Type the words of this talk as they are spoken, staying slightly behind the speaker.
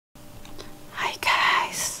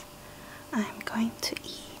going to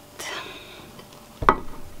eat.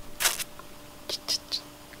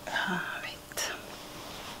 Wait.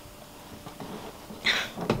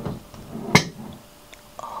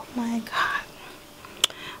 Oh my god.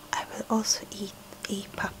 I will also eat a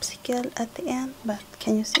popsicle at the end, but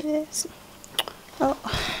can you see this? Oh.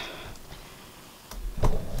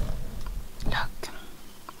 Look.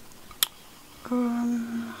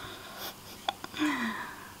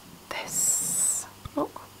 This. Oh.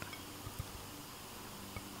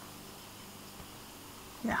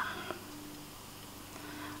 Yeah.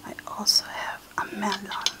 I also have a melon,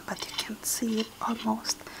 but you can't see it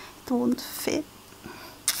almost. It won't fit.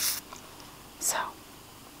 So,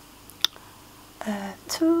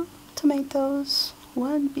 2 tomatoes,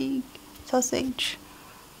 1 big sausage,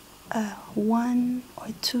 1 or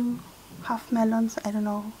 2 half melons, I don't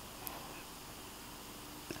know.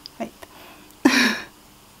 Wait.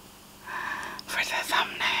 For the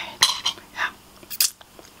thumbnail. Yeah.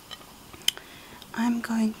 I'm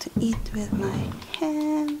going to eat with my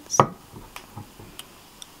hands.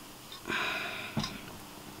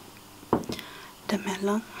 The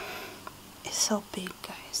melon is so big,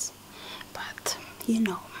 guys, but you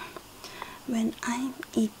know, when I'm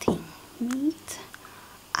eating meat,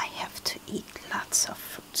 I have to eat lots of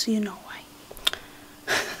fruits. You know why?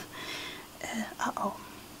 Uh-oh,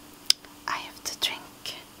 I have to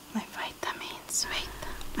drink my vitamins. Wait,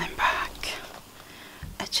 I'm back.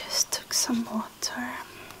 I just took some water.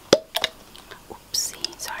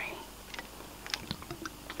 Oopsie, sorry.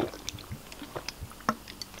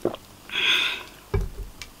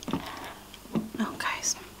 Oh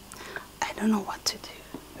guys, I don't know what to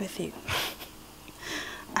do with you.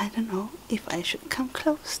 I don't know if I should come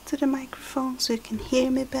close to the microphone so you can hear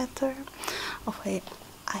me better, or if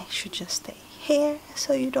I should just stay here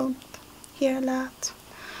so you don't hear a lot.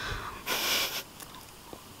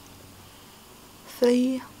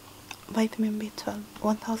 3 vitamin B12,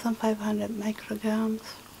 1500 micrograms.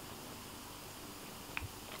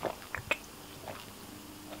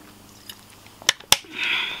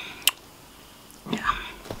 Yeah,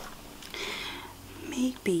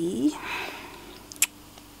 maybe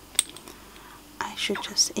I should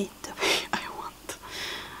just eat the way I want.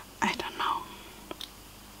 I don't know.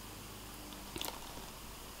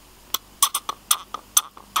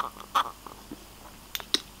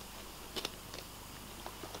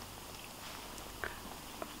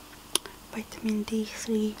 Vitamin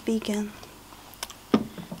D3 vegan.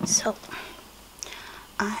 So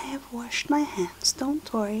I have washed my hands,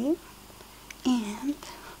 don't worry, and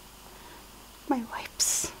my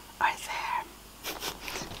wipes are there.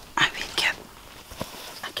 I will get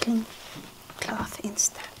a clean cloth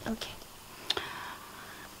instead. Okay.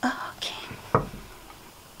 Okay.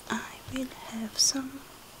 I will have some.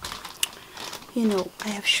 You know, I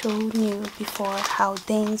have shown you before how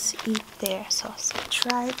Danes eat their sausage,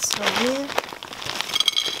 right? So with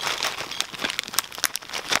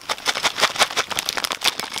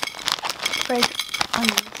fried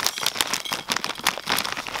onions.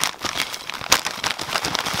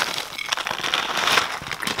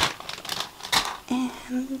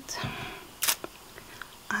 And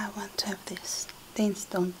I want to have this. Danes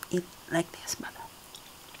don't eat like this, but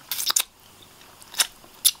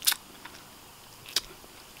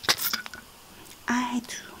I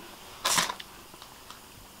do.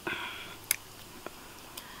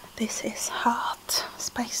 This is hot,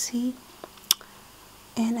 spicy,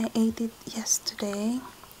 and I ate it yesterday.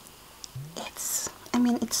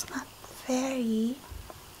 It's not very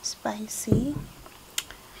spicy.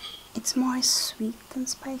 It's more sweet than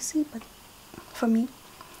spicy, but for me,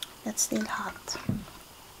 that's still hot.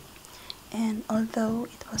 And although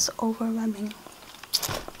it was overwhelming,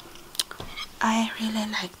 I really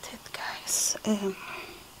liked it, guys.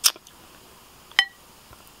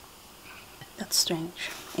 That's strange.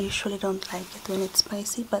 I usually don't like it when it's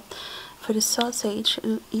spicy, but for the sausage,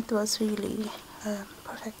 it was really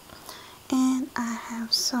perfect. And I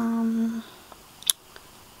have some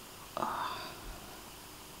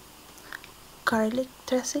garlic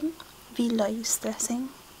dressing, Vilois dressing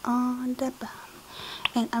on the bun.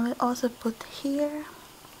 And I will also put here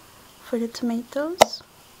for the tomatoes.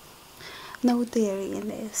 No dairy in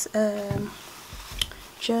this,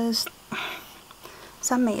 just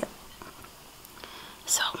some mayo.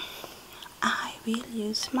 So I will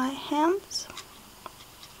use my hands.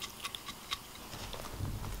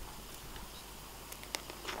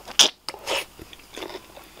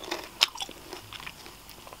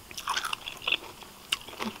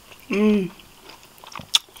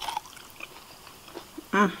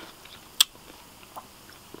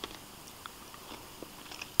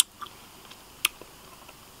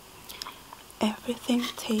 Everything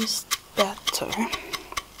tastes better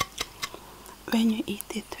when you eat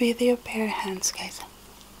it with your bare hands, guys.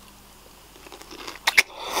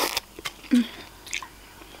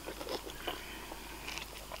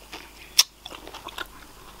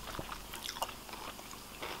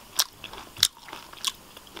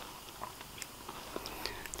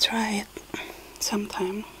 Try it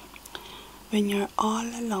sometime when you're all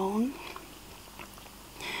alone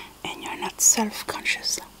and you're not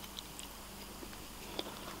self-conscious.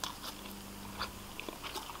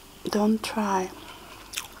 Don't try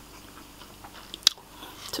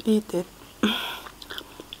to eat it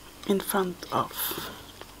in front of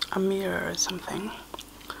a mirror or something,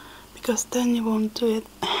 because then you won't do it.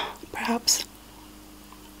 Perhaps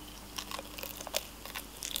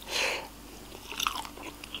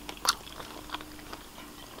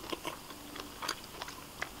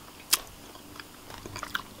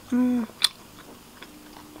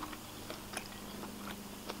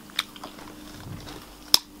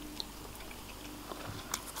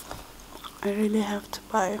I really have to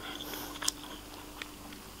buy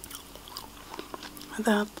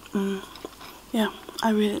that. Yeah,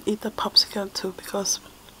 I will eat a popsicle too, because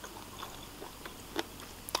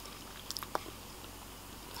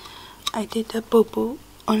I did a boo-boo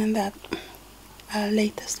on that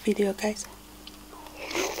latest video, guys.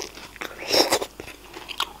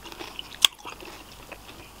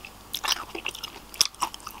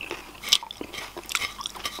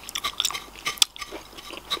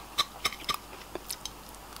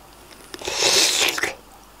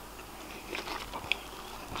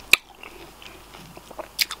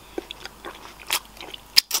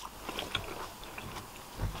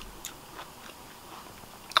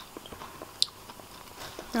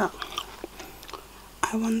 Yeah,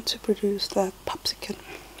 I want to produce that popsicle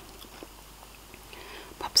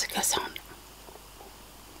sound.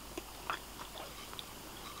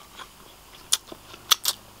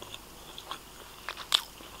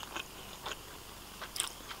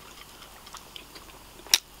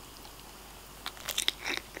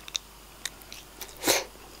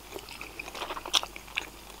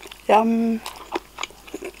 Yum.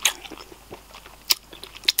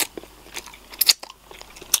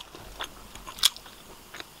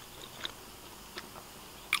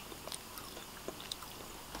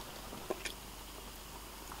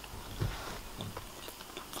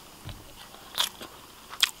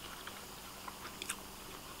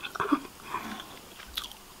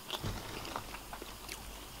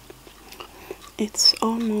 It's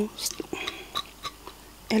almost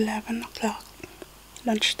 11 o'clock,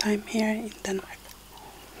 lunchtime here in Denmark.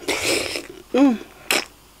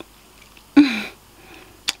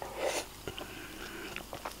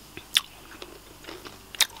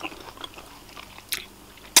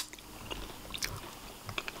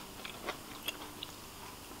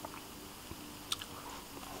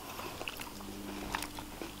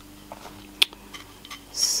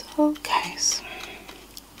 So guys,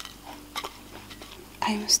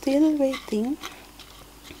 I'm still waiting.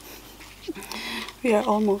 We are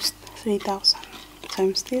almost 3,000, so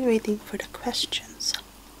I'm still waiting for the questions.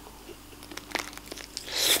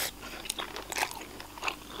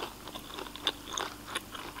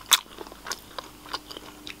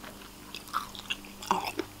 Oh,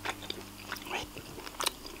 wait.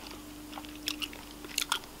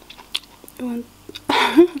 You want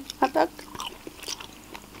hotdog?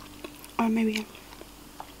 Or maybe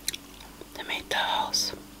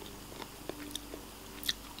tomatoes.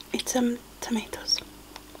 Eat some tomatoes.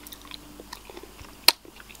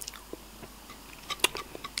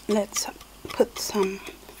 Let's put some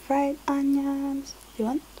fried onions. You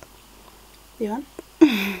want? You want?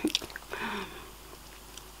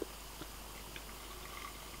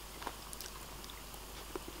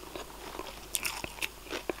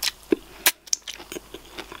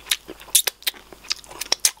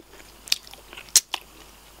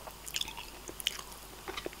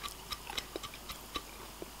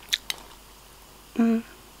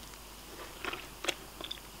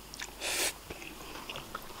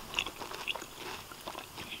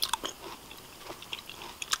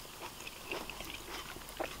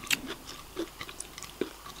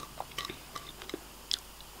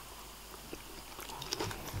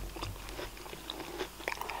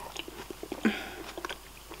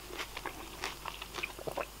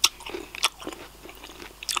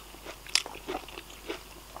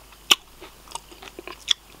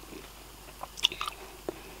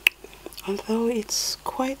 Although it's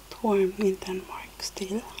quite warm in Denmark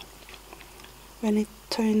still, when it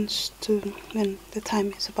turns to, when the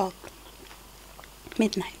time is about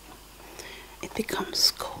midnight, it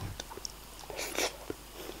becomes cold.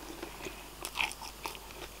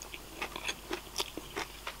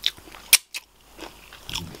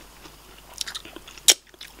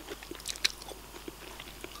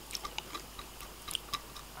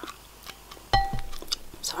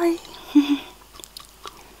 Sorry.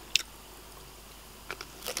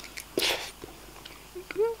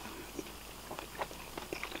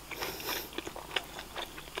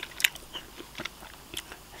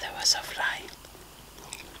 There was a fly.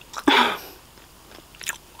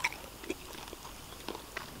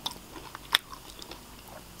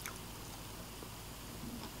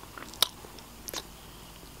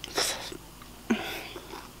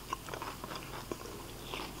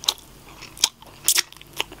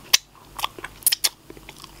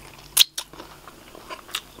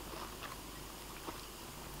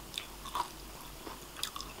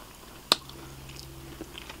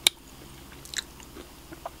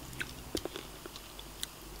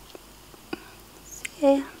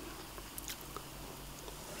 Yeah.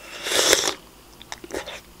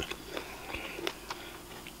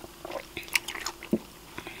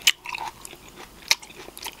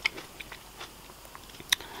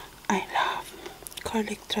 I love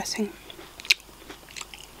garlic dressing.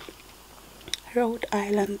 Rhode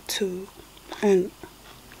Island too, and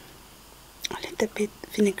a little bit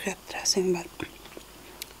vinaigrette dressing, but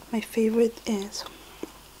my favorite is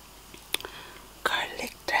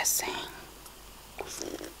garlic dressing.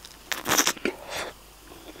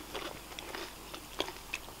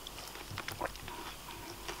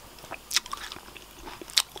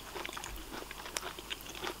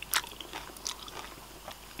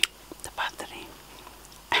 The battery.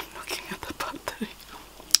 I'm looking at the battery.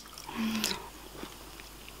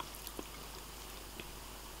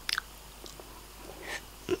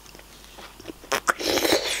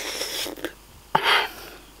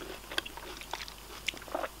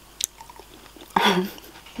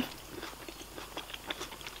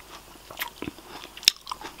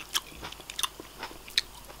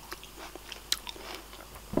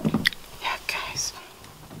 Yeah, guys,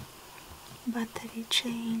 battery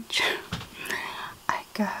change. I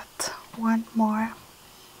got one more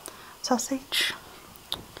sausage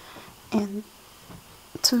and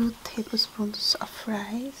 2 tablespoons of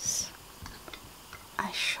rice.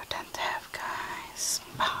 I shouldn't have, guys,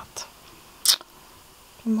 but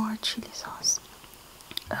more chili sauce.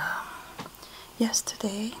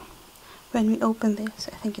 Yesterday, when we opened this,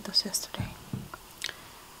 I think it was yesterday,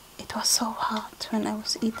 it was so hot when I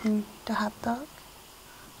was eating the hot dog,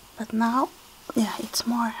 but now, yeah, it's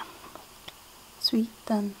more sweet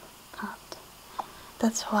than hot.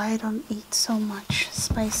 That's why I don't eat so much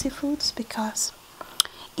spicy foods, because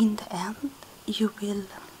in the end you will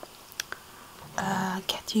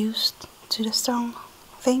get used to the strong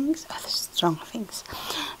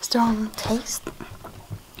taste,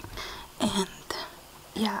 and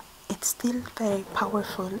yeah, it's still very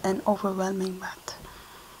powerful and overwhelming, but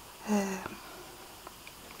yeah,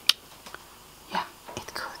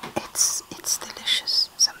 it's delicious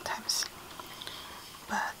sometimes.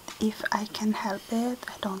 But if I can help it,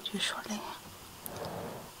 I don't usually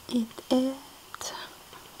eat it,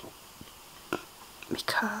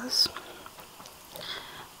 because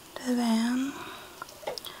then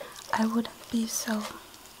I wouldn't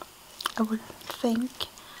think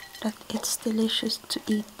that it's delicious to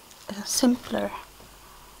eat simpler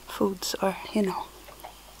foods, or you know.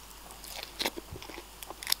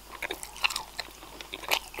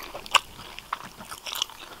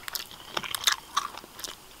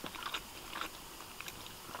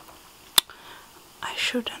 I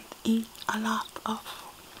shouldn't eat a lot of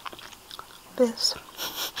this,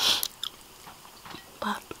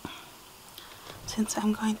 but since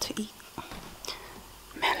I'm going to eat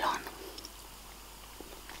melon,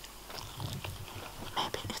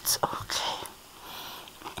 maybe it's okay.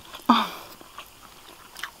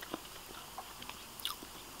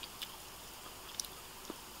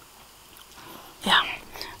 Yeah,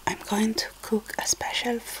 I'm going to cook a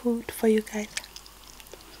special food for you guys.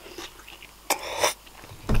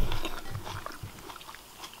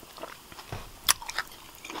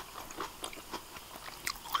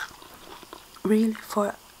 Really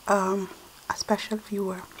for a special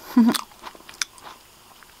viewer who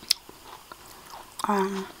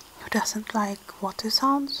doesn't like water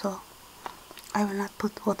sounds, so I will not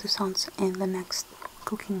put water sounds in the next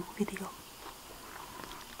cooking video.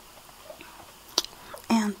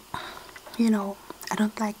 And you know, I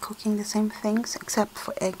don't like cooking the same things except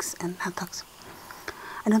for eggs and hot dogs.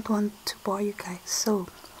 I don't want to bore you guys, so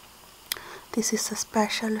this is a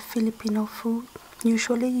special Filipino food.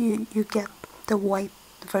 Usually you get the white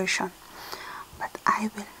version, but I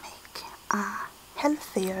will make a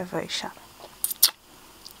healthier version.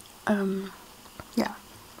 Yeah,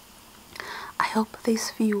 I hope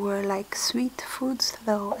this viewer likes sweet foods,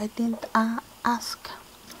 though I didn't ask.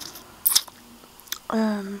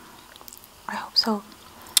 I hope so.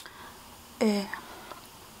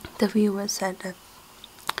 the viewer said that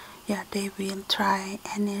yeah, they will try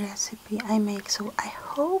any recipe I make, so I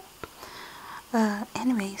hope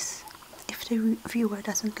anyways, if the viewer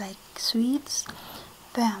doesn't like sweets,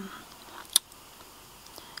 then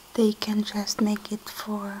they can just make it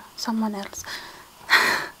for someone else.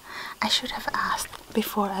 I should have asked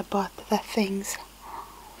before I bought the things.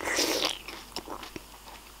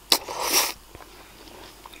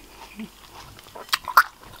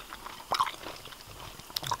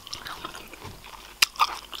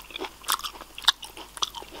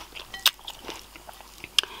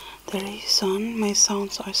 The reason my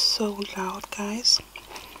sounds are so loud, guys,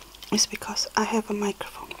 is because I have a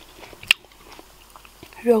microphone.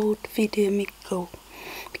 Rode Video Mic Go.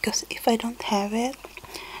 Because if I don't have it,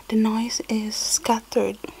 the noise is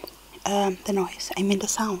scattered. The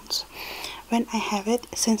sounds. When I have it,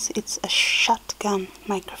 since it's a shotgun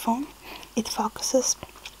microphone, it focuses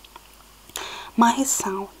my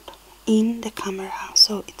sound in the camera,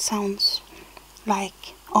 so it sounds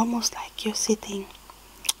like almost like you're sitting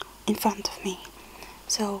in front of me.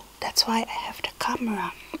 So that's why I have the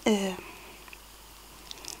camera.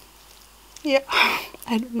 Yeah,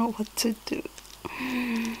 I don't know what to do.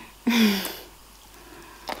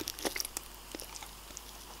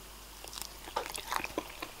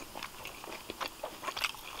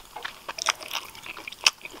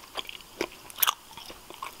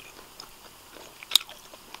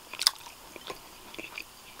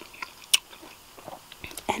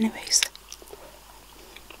 Anyways,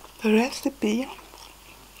 the recipe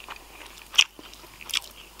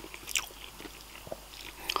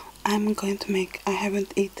I'm going to make, I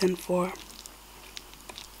haven't eaten for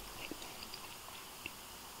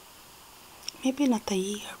maybe not a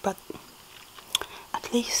year, but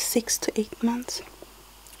at least 6 to 8 months,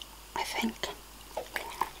 I think.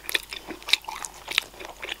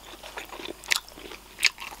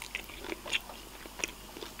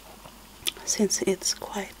 Since it's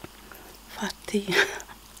quite fatty.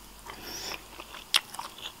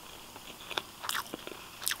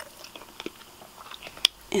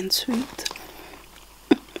 And sweet.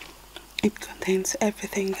 It contains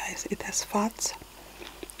everything, guys. It has fats,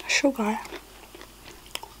 sugar,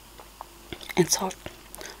 and salt.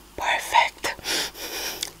 Perfect.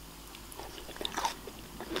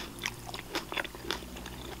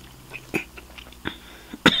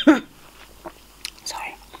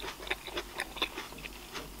 Sorry.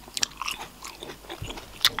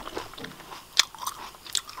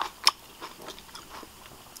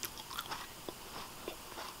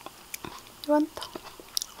 You want?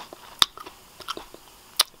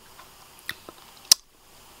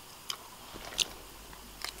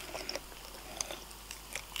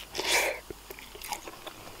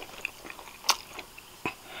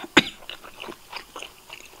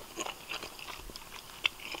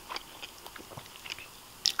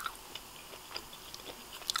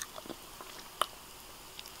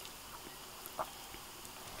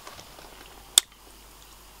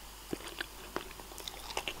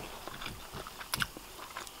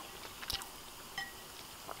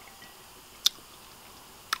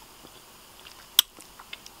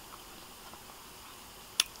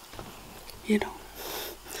 You know,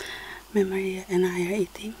 when Maria and I are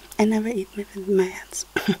eating, I never eat with my hands.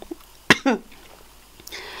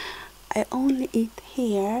 I only eat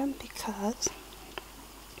here because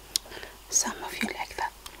some of you like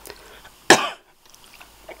that.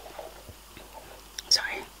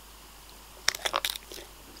 Sorry.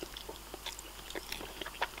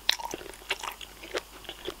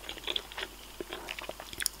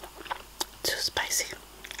 Too spicy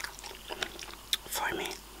for me.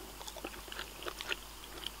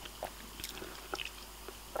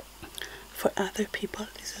 For other people,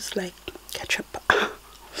 this is like ketchup.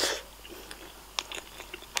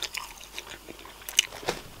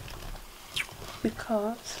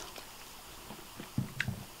 Because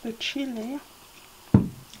the chili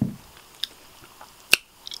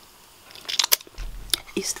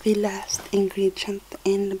is the last ingredient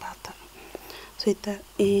in the batter, so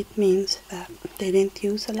it means that they didn't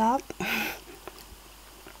use a lot.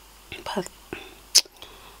 But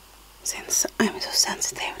since I'm so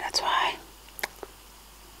sensitive, that's why.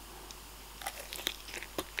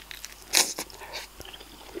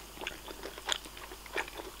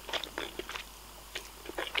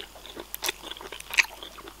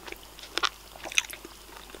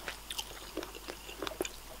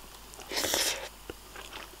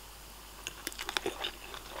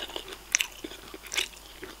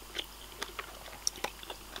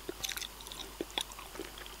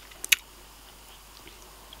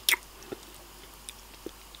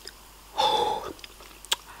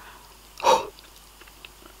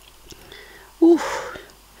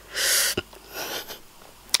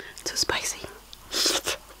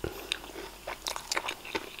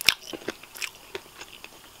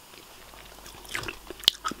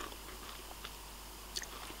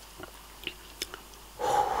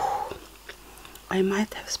 I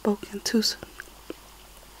might have spoken too soon,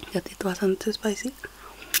 that it wasn't too spicy.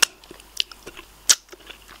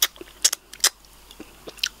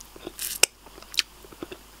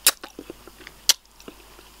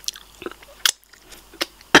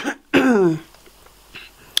 I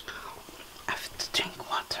have to drink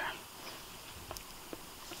water.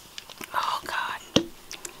 Oh god,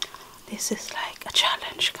 this is like a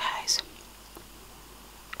challenge, guys.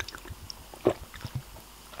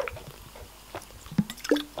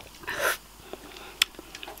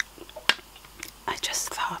 I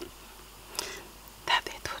just thought that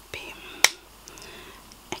it would be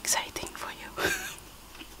exciting for you.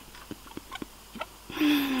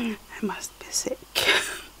 I must be sick.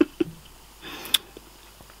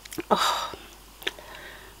 Oh,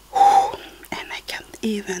 and I can't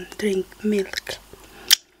even drink milk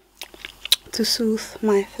to soothe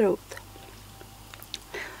my throat.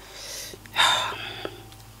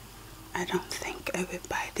 I don't think I will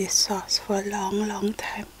buy this sauce for a long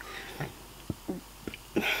time.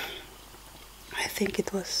 I think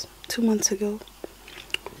it was 2 months ago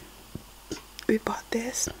we bought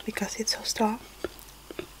this because it's so strong.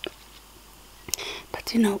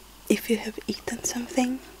 But you know, if you have eaten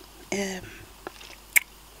something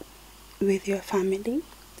with your family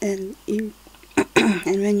and you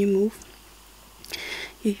and when you move,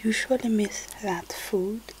 you usually miss that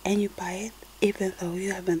food and you buy it even though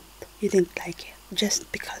you didn't like it,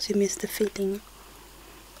 just because you miss the feeling.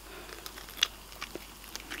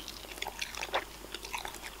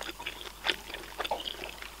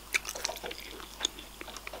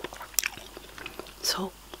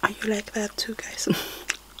 So are you like that too, guys?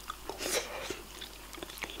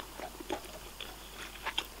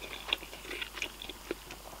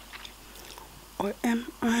 Or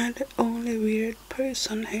am I the only weird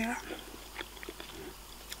person here?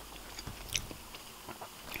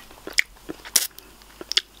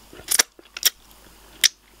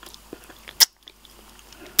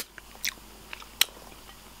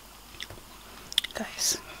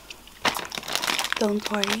 Guys,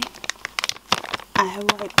 don't worry, I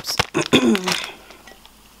have wipes.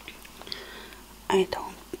 I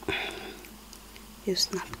don't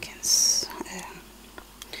use napkins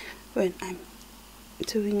when I'm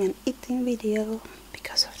doing an eating video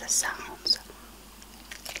because of the sounds.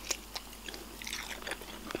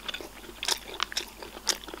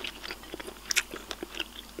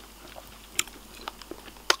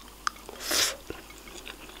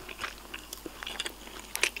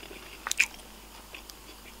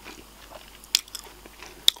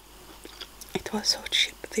 It was so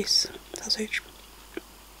cheap, this sausage.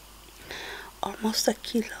 Almost a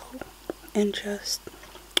kilo and just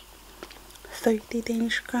 30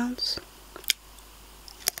 Danish crowns.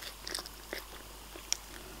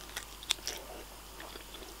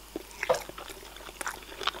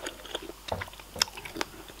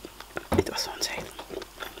 It was on sale,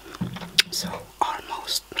 so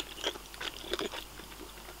almost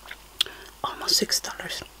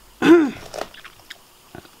 $6.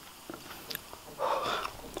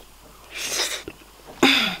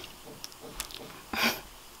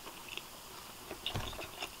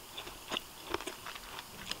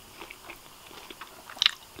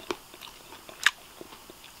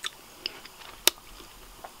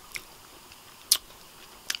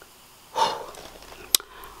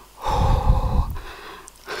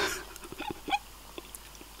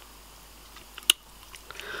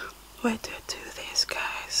 Why do I do this,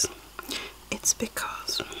 guys? It's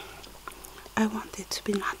because I want it to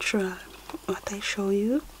be natural, what I show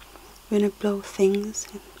you when I blow things.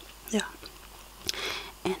 And, yeah.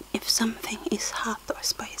 And if something is hot or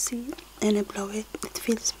spicy and I blow it, it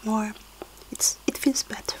feels more, it feels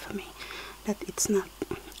better for me. That it's not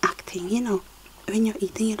acting, you know. When you're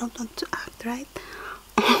eating, you don't want to act, right?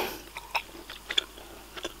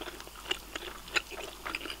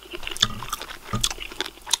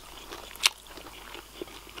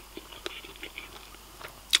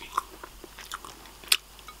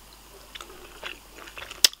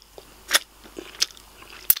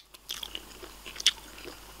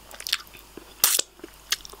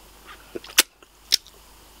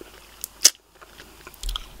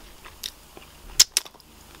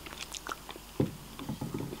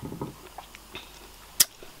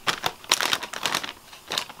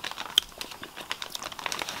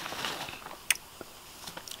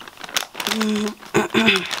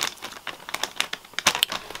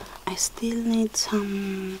 I still need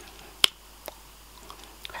some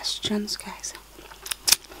questions, guys.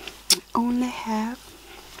 I only have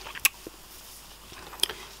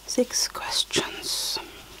 6 questions.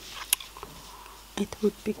 It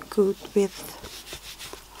would be good with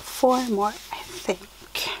 4 more, I think.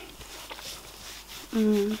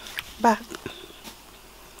 But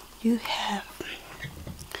you have,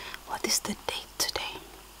 what is the date today?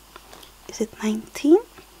 Is it 19?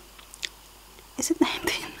 Is it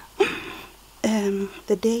 19?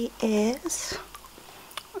 The day is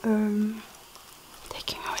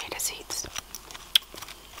taking away the seeds.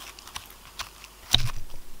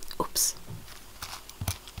 Oops.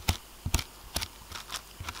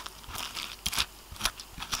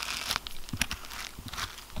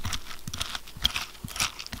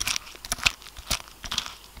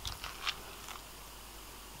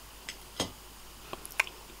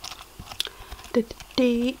 The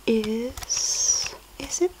day is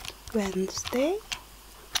it Wednesday,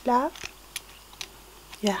 love?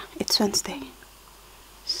 Yeah, it's Wednesday.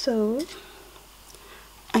 So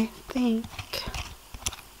I think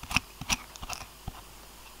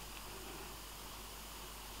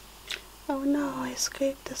oh no, I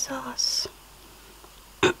scraped the sauce.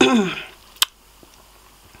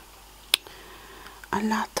 A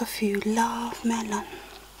lot of you love melon.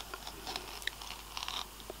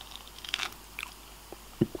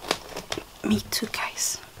 Me too,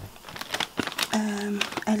 guys.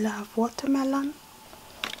 I love watermelon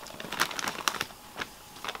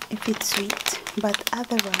if it's sweet, but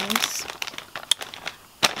otherwise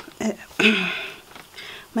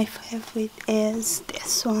my favorite is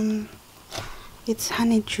this one. It's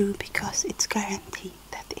honeydew because it's guaranteed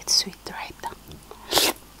that it's sweet, right?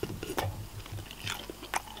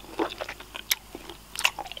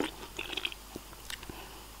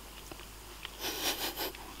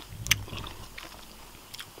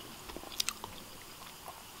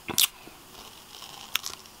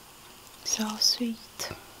 So sweet.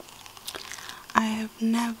 I have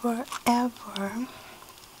never ever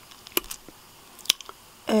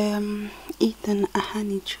eaten a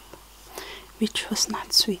honeydew which was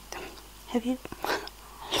not sweet. Have you?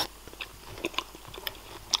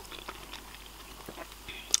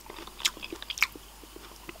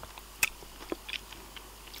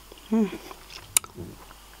 Yum,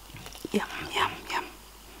 yum, yum.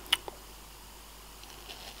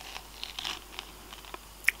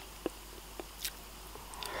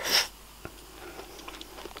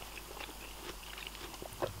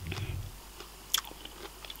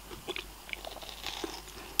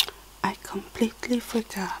 I completely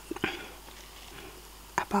forgot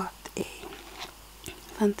about a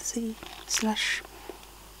fantasy slash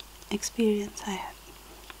experience I had.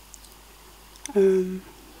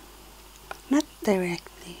 Not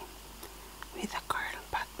directly with a girl,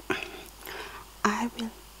 but I will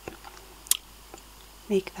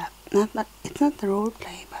make that. It's not a role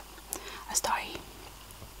play, but a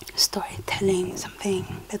storytelling something,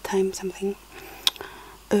 bedtime something.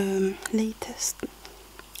 Latest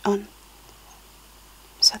on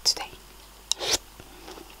Saturday.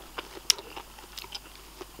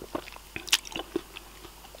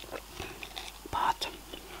 But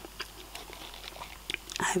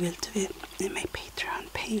I will do it in my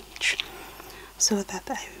Patreon page so that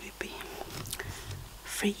I will be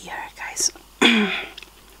freer, guys.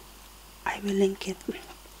 I will link it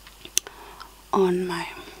on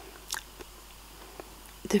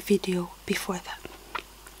the video before that,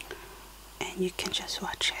 and you can just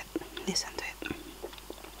watch it, listen to it.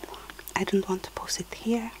 I don't want to post it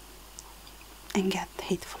here and get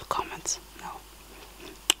hateful comments. No.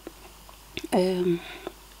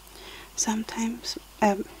 Sometimes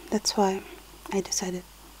that's why I decided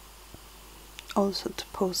also to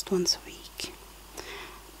post once a week,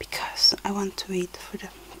 because I want to wait for the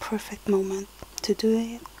perfect moment to do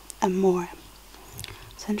it, a more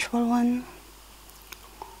sensual one,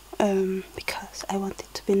 because I want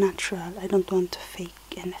it to be natural. I don't want to fake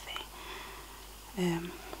anything.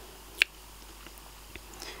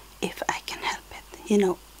 If I can help it, you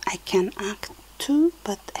know, I can act too,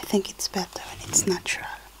 but I think it's better when it's natural.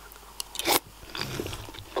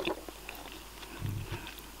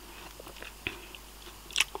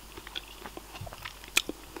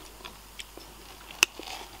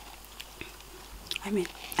 I mean,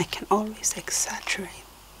 I can always exaggerate,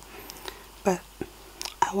 but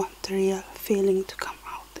I want the real feeling to come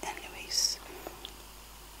out anyways.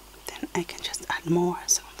 Then I can just add more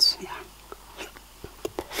sounds, yeah.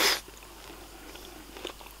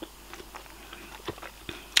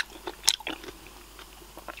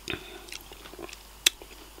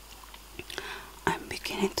 I'm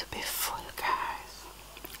beginning to be full, guys.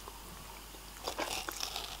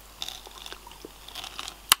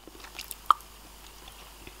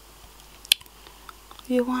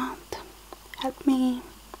 You want? Help me.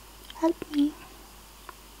 Help me.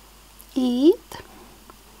 Eat.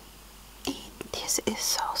 Eat. This is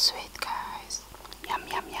so sweet, guys.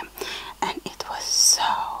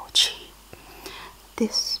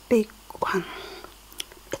 this big one.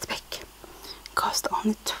 It's big. Cost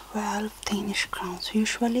only 12 Danish crowns.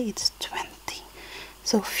 Usually it's 20,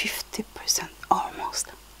 so 50% almost.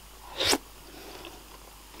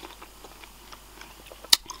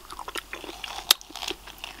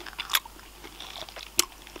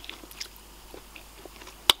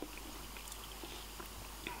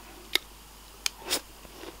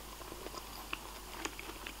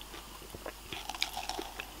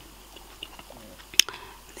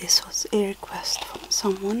 This was a request from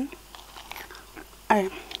someone. I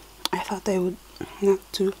thought I would not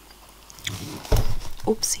do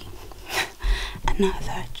oopsie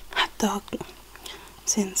another hot dog,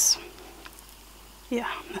 since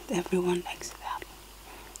yeah, not everyone likes that.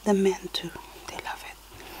 The men too, they love it.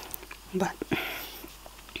 But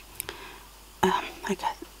I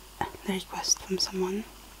got the request from someone.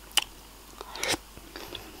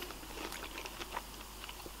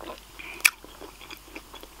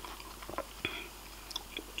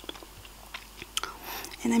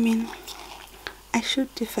 And I mean, I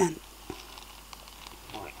should defend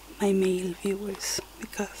my male viewers,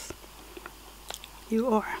 because you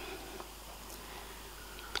are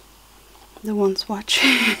the ones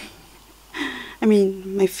watching. I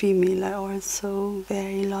mean, my female are also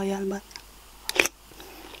very loyal, but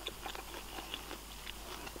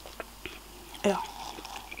yeah.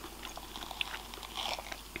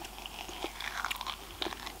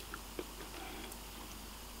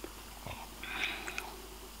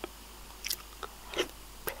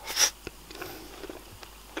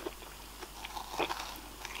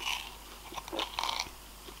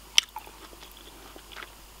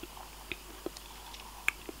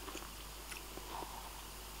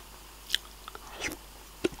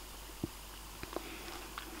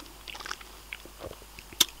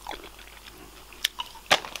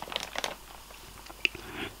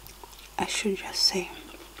 I should just say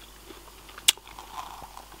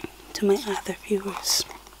to my other viewers,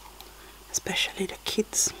 especially the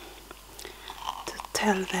kids, to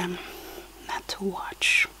tell them not to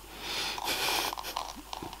watch.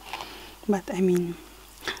 But I mean,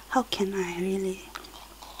 how can I really?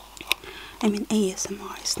 I mean,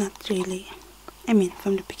 ASMR is not really, I mean,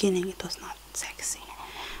 from the beginning it was not sexy,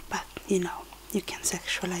 but you know, you can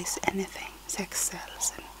sexualize anything, sex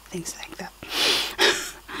sells and things like that.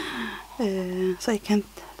 So I can't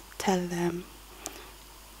tell them.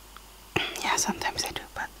 Yeah, sometimes I do,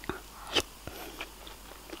 but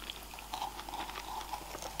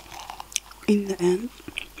in the end,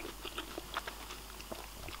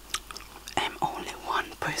 I'm only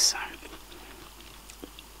one person.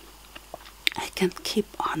 I can't keep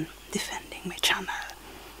on defending my channel.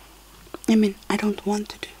 I mean, I don't want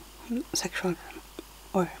to do sexual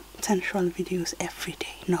or sensual videos every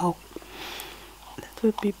day. No, that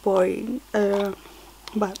would be boring.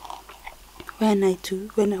 But when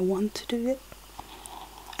I want to do it,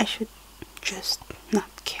 I should just not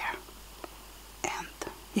care. And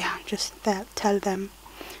yeah, just tell them,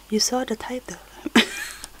 you saw the title.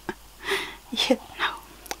 Yeah, no.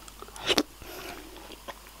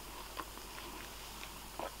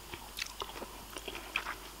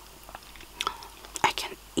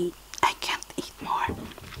 I can't eat more,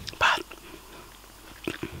 but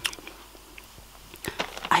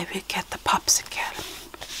I will get the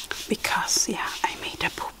popsicle, because yeah, I made a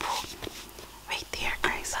poo-poo. Wait here,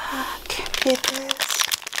 guys. Look,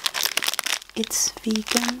 it's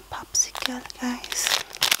vegan popsicle, guys.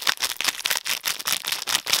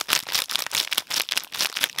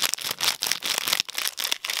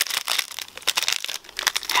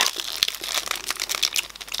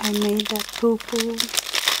 I made that poo-poo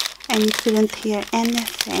and you couldn't hear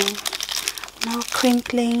anything. No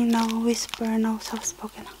crinkling, no whisper, no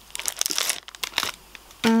soft-spoken.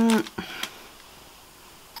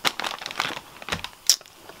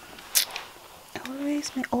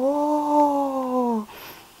 Always me. Oh,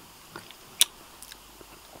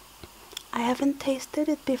 I haven't tasted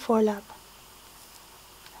it before, love.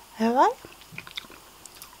 Have I?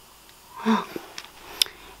 Oh,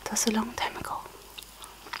 it was a long time ago.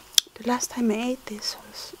 The last time I ate this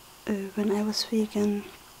was when I was vegan,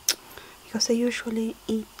 because I usually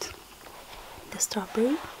eat the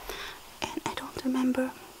strawberry, and I don't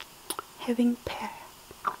remember having pear.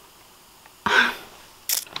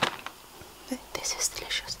 This is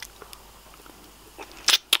delicious.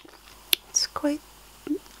 It's quite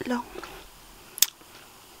long.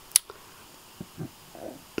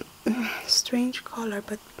 Strange color,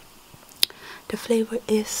 but the flavor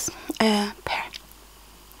is pear.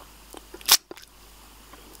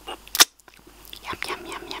 Yum, yum,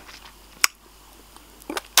 yum, yum.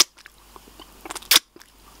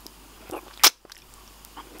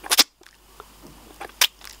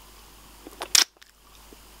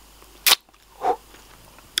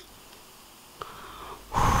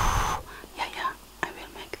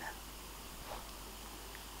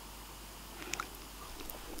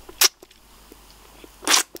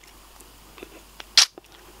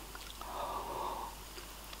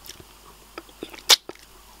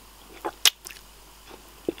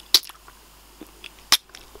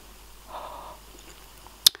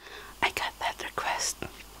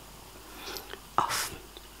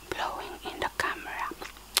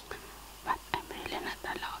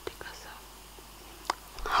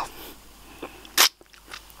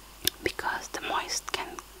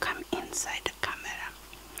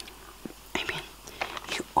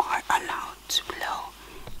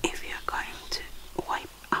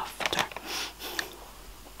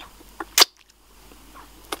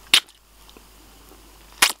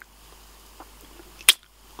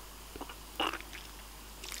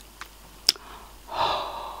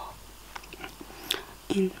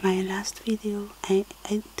 in my last video I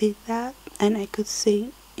did that, and I could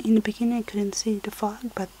see in the beginning I couldn't see the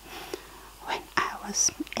fog, but when I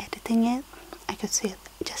was editing it I could see it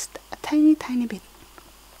just a tiny bit.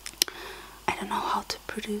 I don't know how to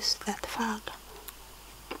produce that fog,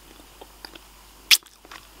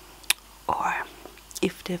 or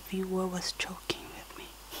if the viewer was joking with me.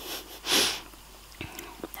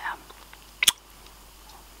 Yeah.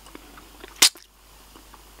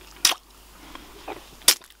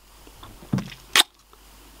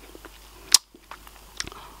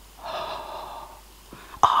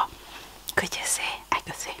 Oh, could you see? I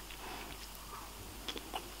could see.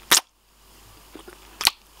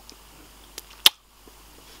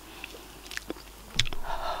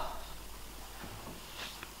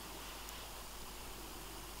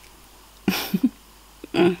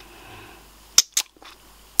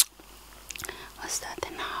 Was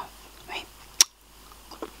that enough? Wait.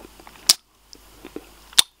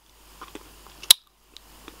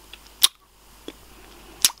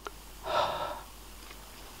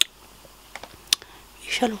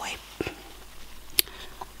 You should wipe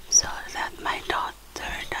so that my daughter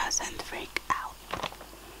doesn't freak out.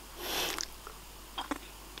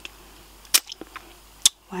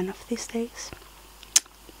 One of these days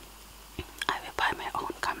I will buy my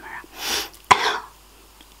own camera.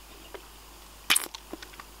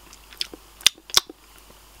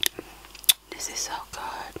 This is so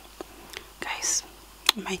good. Guys,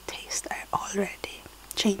 my tastes are already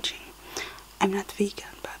changing. I'm not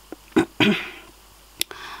vegan, but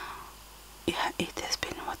yeah, it has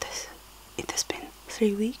been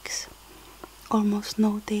 3 weeks. Almost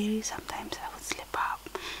no dairy. Sometimes I would slip up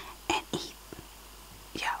and eat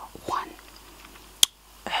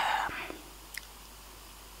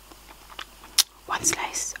one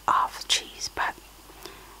slice of cheese, but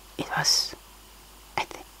it was, I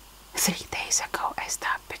think, 3 days ago I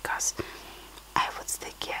stopped because I would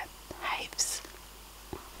still get hives,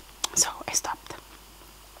 so I stopped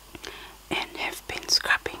and have been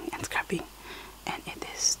scrubbing and scrubbing, and it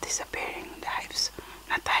is disappearing, the hives,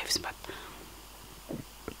 not the hives but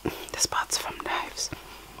the spots from the hives.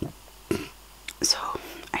 So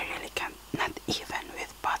I really can't, not even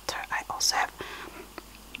with butter. I also have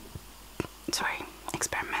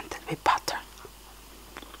experimented with butter.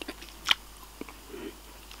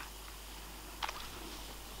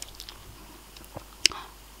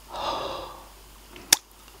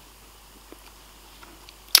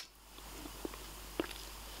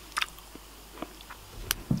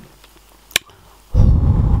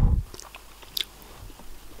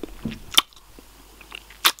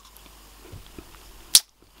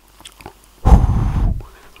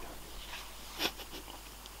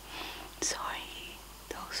 Sorry,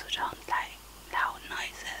 those who don't like loud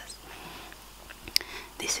noises.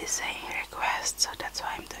 This is a request, so that's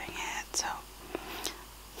why I'm doing it. So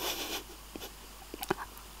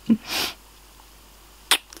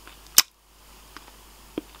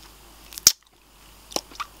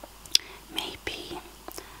maybe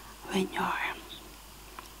when you're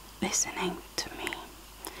listening to me,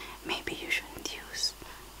 maybe you shouldn't use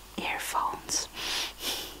earphones.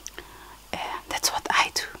 That's what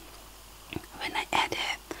I do when I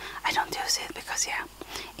edit. I don't use it because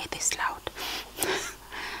it is loud.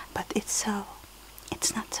 But it's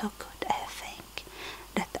not so good. I think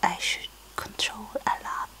that I should control a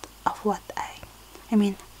lot of what I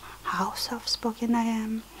mean, how soft spoken I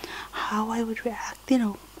am, how I would react,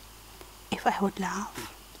 if I would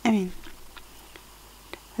laugh. I mean,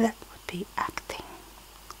 that would be acting.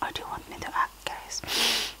 Or do you want me to act, guys,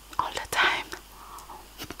 all the time?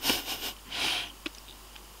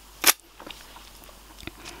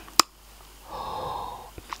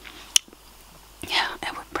 Yeah,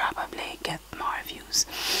 I would probably get more views.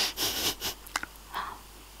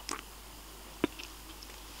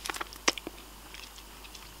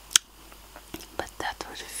 But that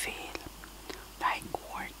would feel like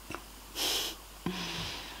work.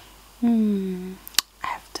 I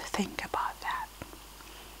have to think about that.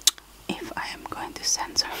 If I am going to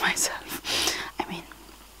censor myself. I mean,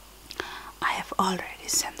 I have already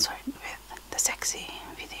censored with the sexy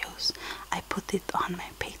videos. I put it on my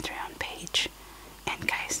Patreon page. And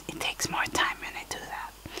guys, it takes more time when I do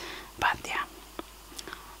that. But yeah,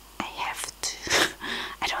 I have to.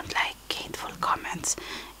 I don't like hateful comments,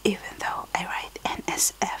 even though I write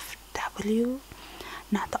NSFW.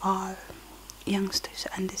 Not all youngsters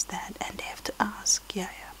understand, and they have to ask. Yeah.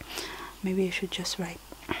 Maybe you should just write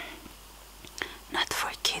not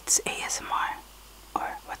for kids ASMR,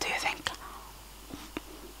 or what do you think?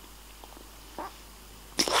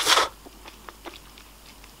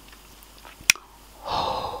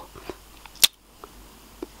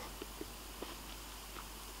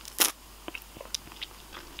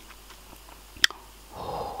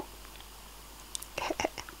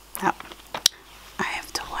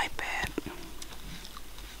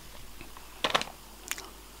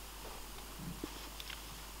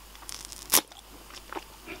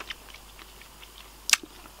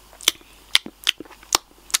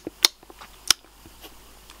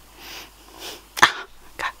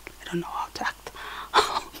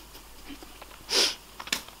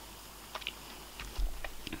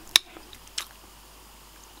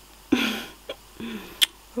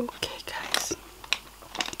 Okay, guys.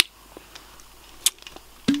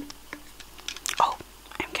 Oh,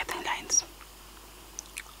 I'm getting lines.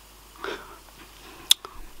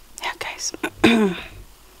 Yeah, guys.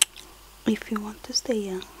 If you want to stay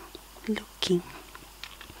young looking,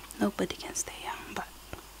 nobody can stay young, but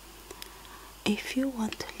if you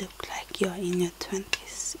want to look like you're in your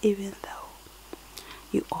 20s, even though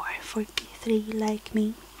you are 43 like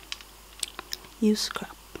me, you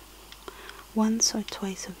scrub once or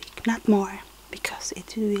twice a week, not more, because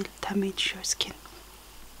it will damage your skin.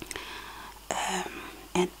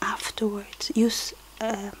 And afterwards, use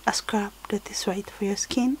a scrub that is right for your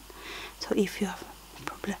skin. So if you have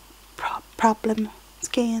problem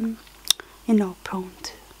skin, you know, prone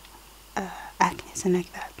to acne and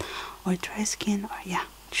like that, or dry skin, or yeah,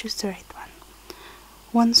 choose the right one.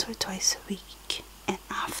 Once or twice a week, and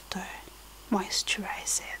after,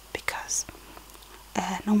 moisturize it, because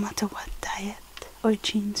no matter what diet or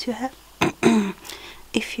genes you have,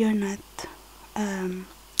 if you're not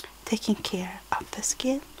taking care of the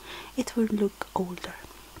skin, it will look older.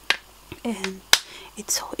 And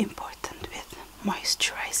it's so important with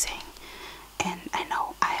moisturizing. And I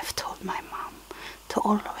know I have told my mom to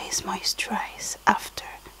always moisturize after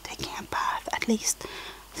taking a bath at least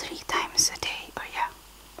 3 times a day, or yeah,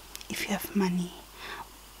 if you have money.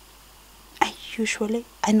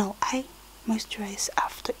 I know I moisturize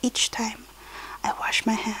after each time I wash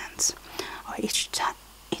my hands, or each time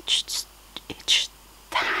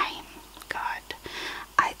God,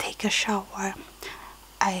 I take a shower.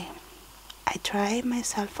 I dry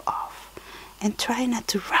myself off and try not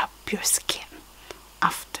to rub your skin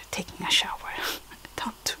after taking a shower.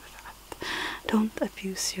 Don't do that. Don't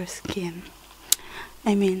abuse your skin.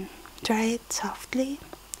 I mean, dry it softly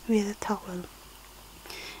with a towel,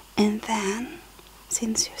 and then,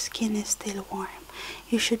 since your skin is still warm,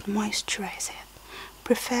 you should moisturize it,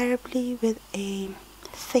 preferably with a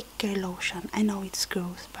thicker lotion. I know it's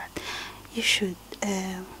gross, but you should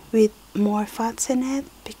with more fats in it,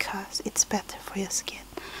 because it's better for your skin.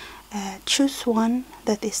 Choose one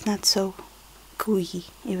that is not so gooey,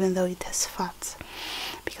 even though it has fats,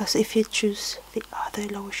 because if you choose the other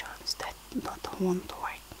lotions, that won't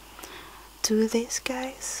work. Do this,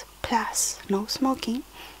 guys. Plus, no smoking.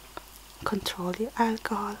 Control your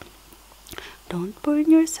alcohol. Don't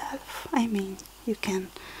burn yourself. I mean, you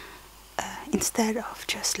can instead of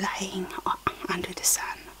just lying under the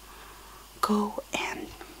sun, go and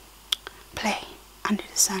play under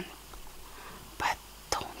the sun, but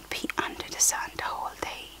don't be under the sun the whole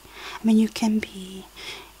day. I mean, you can be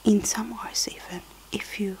in some hours, even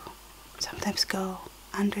if you sometimes go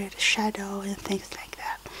under the shadow and things like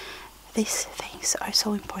that. These things are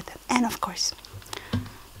so important. And of course,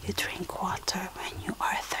 you drink water when you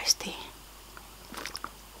are thirsty.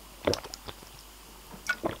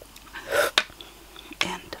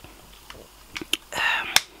 And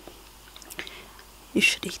you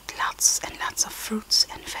should eat lots and lots of fruits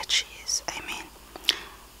and veggies. I mean,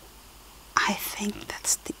 I think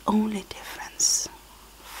that's the only difference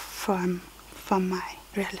from my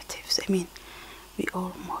relatives. I mean, we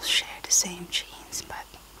almost share the same genes, but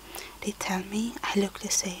they tell me I look the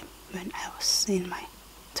same when I was in my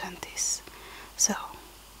 20s. So,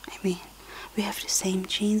 I mean, we have the same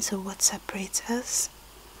genes, so what separates us?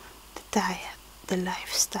 The diet, the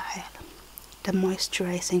lifestyle, the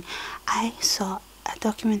moisturizing. I saw a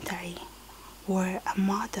documentary where a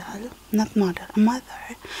mother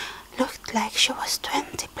looked like she was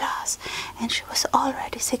 20 plus, and she was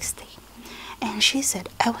already 60. And she said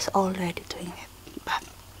I was already doing it, but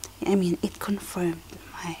I mean, it confirmed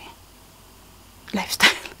my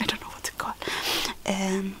lifestyle. I don't know what to call it.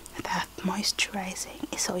 That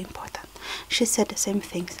moisturizing is so important. She said the same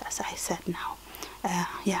things as I said now.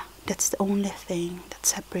 Yeah, that's the only thing that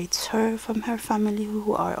separates her from her family,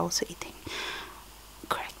 who are also eating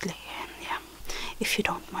correctly. And yeah, if you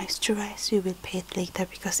don't moisturize, you will pay it later,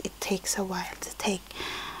 because it takes a while to take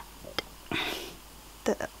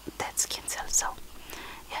that skin